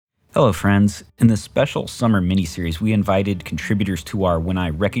Hello, friends. In this special summer mini-series, we invited contributors to our When I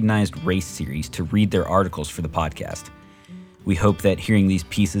Recognized Race series to read their articles for the podcast. We hope that hearing these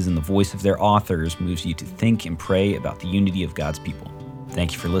pieces in the voice of their authors moves you to think and pray about the unity of God's people.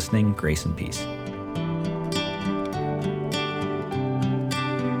 Thank you for listening. Grace and peace.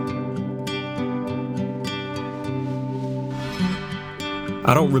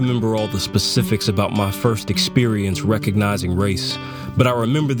 I don't remember all the specifics about my first experience recognizing race, but I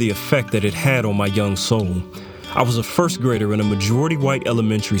remember the effect that it had on my young soul. I was a first grader in a majority white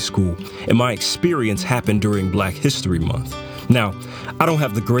elementary school, and my experience happened during Black History Month. Now, I don't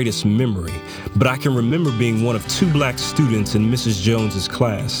have the greatest memory, but I can remember being one of two black students in Mrs. Jones's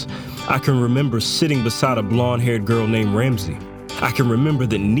class. I can remember sitting beside a blonde-haired girl named Ramsey. I can remember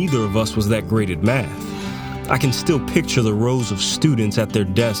that neither of us was that great at math. I can still picture the rows of students at their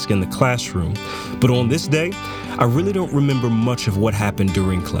desk in the classroom, but on this day, I really don't remember much of what happened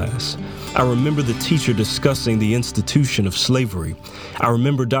during class. I remember the teacher discussing the institution of slavery. I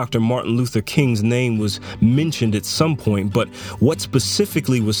remember Dr. Martin Luther King's name was mentioned at some point, but what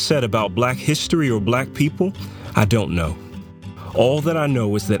specifically was said about Black history or Black people, I don't know. All that I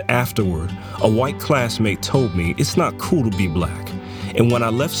know is that afterward, a white classmate told me it's not cool to be Black. And when I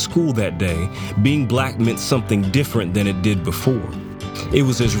left school that day, being Black meant something different than it did before. It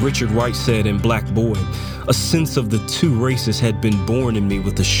was as Richard Wright said in Black Boy, a sense of the two races had been born in me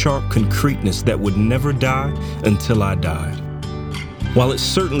with a sharp concreteness that would never die until I died. While it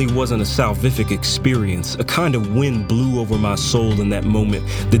certainly wasn't a salvific experience, a kind of wind blew over my soul in that moment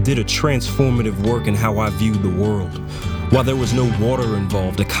that did a transformative work in how I viewed the world. While there was no water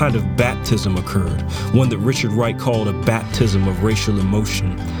involved, a kind of baptism occurred, one that Richard Wright called a baptism of racial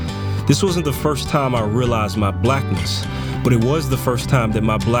emotion. This wasn't the first time I realized my Blackness, but it was the first time that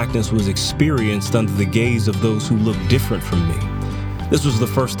my Blackness was experienced under the gaze of those who looked different from me. This was the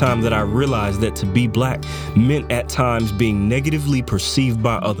first time that I realized that to be Black meant at times being negatively perceived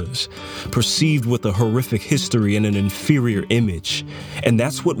by others, perceived with a horrific history and an inferior image. And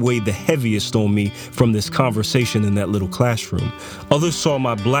that's what weighed the heaviest on me from this conversation in that little classroom. Others saw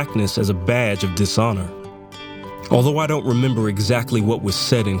my Blackness as a badge of dishonor. Although I don't remember exactly what was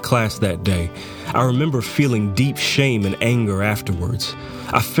said in class that day, I remember feeling deep shame and anger afterwards.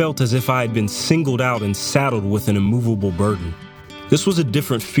 I felt as if I had been singled out and saddled with an immovable burden. This was a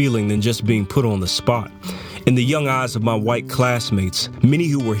different feeling than just being put on the spot. In the young eyes of my white classmates, many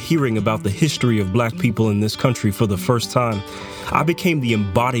who were hearing about the history of Black people in this country for the first time, I became the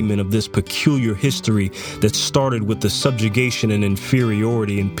embodiment of this peculiar history that started with the subjugation and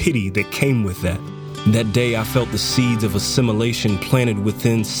inferiority and pity that came with that. That day, I felt the seeds of assimilation planted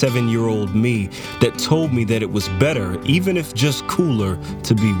within 7-year-old me that told me that it was better, even if just cooler,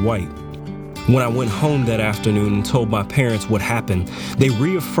 to be white. When I went home that afternoon and told my parents what happened, they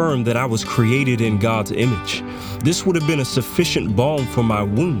reaffirmed that I was created in God's image. This would have been a sufficient balm for my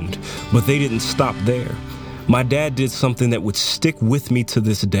wound, but they didn't stop there. My dad did something that would stick with me to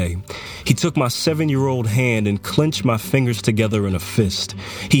this day. He took my 7-year-old hand and clenched my fingers together in a fist.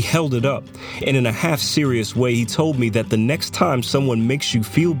 He held it up, and in a half-serious way, he told me that the next time someone makes you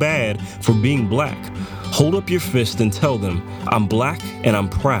feel bad for being Black, hold up your fist and tell them, "I'm Black and I'm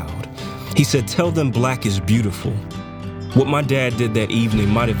proud." He said, "Tell them Black is beautiful." What my dad did that evening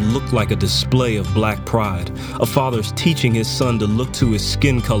might have looked like a display of Black pride, a father's teaching his son to look to his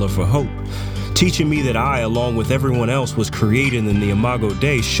skin color for hope. Teaching me that I, along with everyone else, was created in the Imago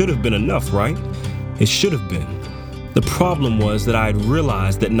Dei should have been enough, right? It should have been. The problem was that I had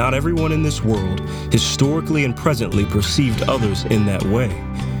realized that not everyone in this world, historically and presently, perceived others in that way.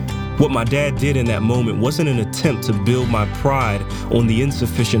 What my dad did in that moment wasn't an attempt to build my pride on the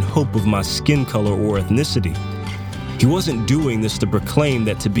insufficient hope of my skin color or ethnicity. He wasn't doing this to proclaim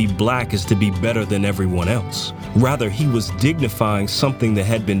that to be Black is to be better than everyone else. Rather, he was dignifying something that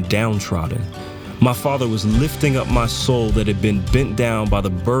had been downtrodden. My father was lifting up my soul that had been bent down by the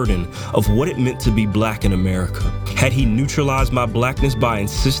burden of what it meant to be Black in America. Had he neutralized my Blackness by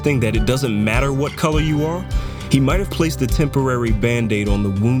insisting that it doesn't matter what color you are, he might have placed a temporary Band-Aid on the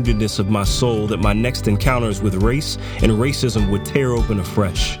woundedness of my soul that my next encounters with race and racism would tear open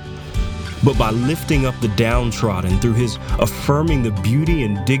afresh. But by lifting up the downtrodden through his affirming the beauty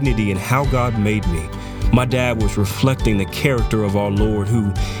and dignity in how God made me, my dad was reflecting the character of our Lord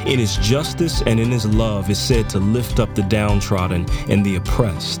who, in his justice and in his love, is said to lift up the downtrodden and the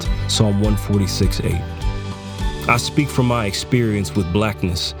oppressed. Psalm 146:8. I speak from my experience with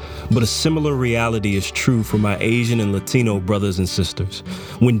Blackness, but a similar reality is true for my Asian and Latino brothers and sisters.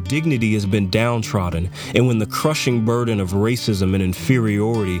 When dignity has been downtrodden, and when the crushing burden of racism and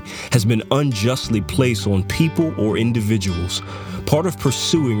inferiority has been unjustly placed on people or individuals, Part of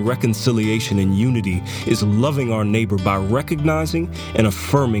pursuing reconciliation and unity is loving our neighbor by recognizing and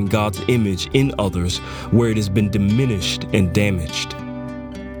affirming God's image in others where it has been diminished and damaged.